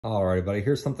All right, buddy,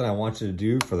 here's something I want you to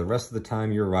do for the rest of the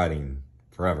time you're riding,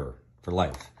 forever, for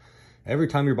life. Every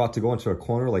time you're about to go into a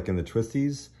corner, like in the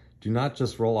twisties, do not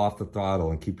just roll off the throttle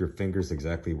and keep your fingers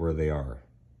exactly where they are,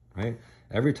 right?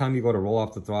 Every time you go to roll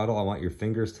off the throttle, I want your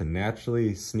fingers to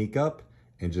naturally sneak up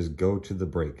and just go to the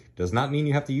brake. Does not mean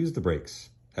you have to use the brakes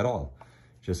at all.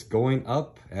 Just going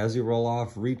up as you roll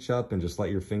off, reach up and just let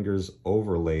your fingers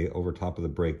overlay over top of the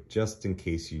brake just in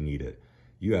case you need it.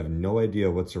 You have no idea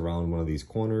what's around one of these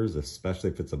corners, especially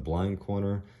if it's a blind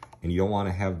corner, and you don't want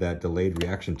to have that delayed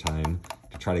reaction time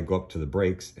to try to go up to the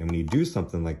brakes. And when you do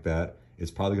something like that,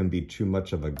 it's probably going to be too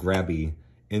much of a grabby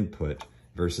input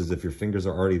versus if your fingers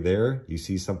are already there, you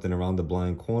see something around the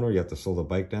blind corner, you have to slow the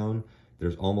bike down.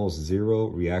 There's almost zero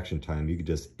reaction time. You could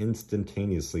just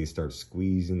instantaneously start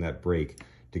squeezing that brake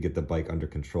to get the bike under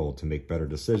control, to make better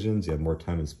decisions. You have more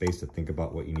time and space to think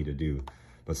about what you need to do.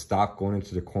 But stop going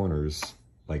into the corners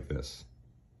like this.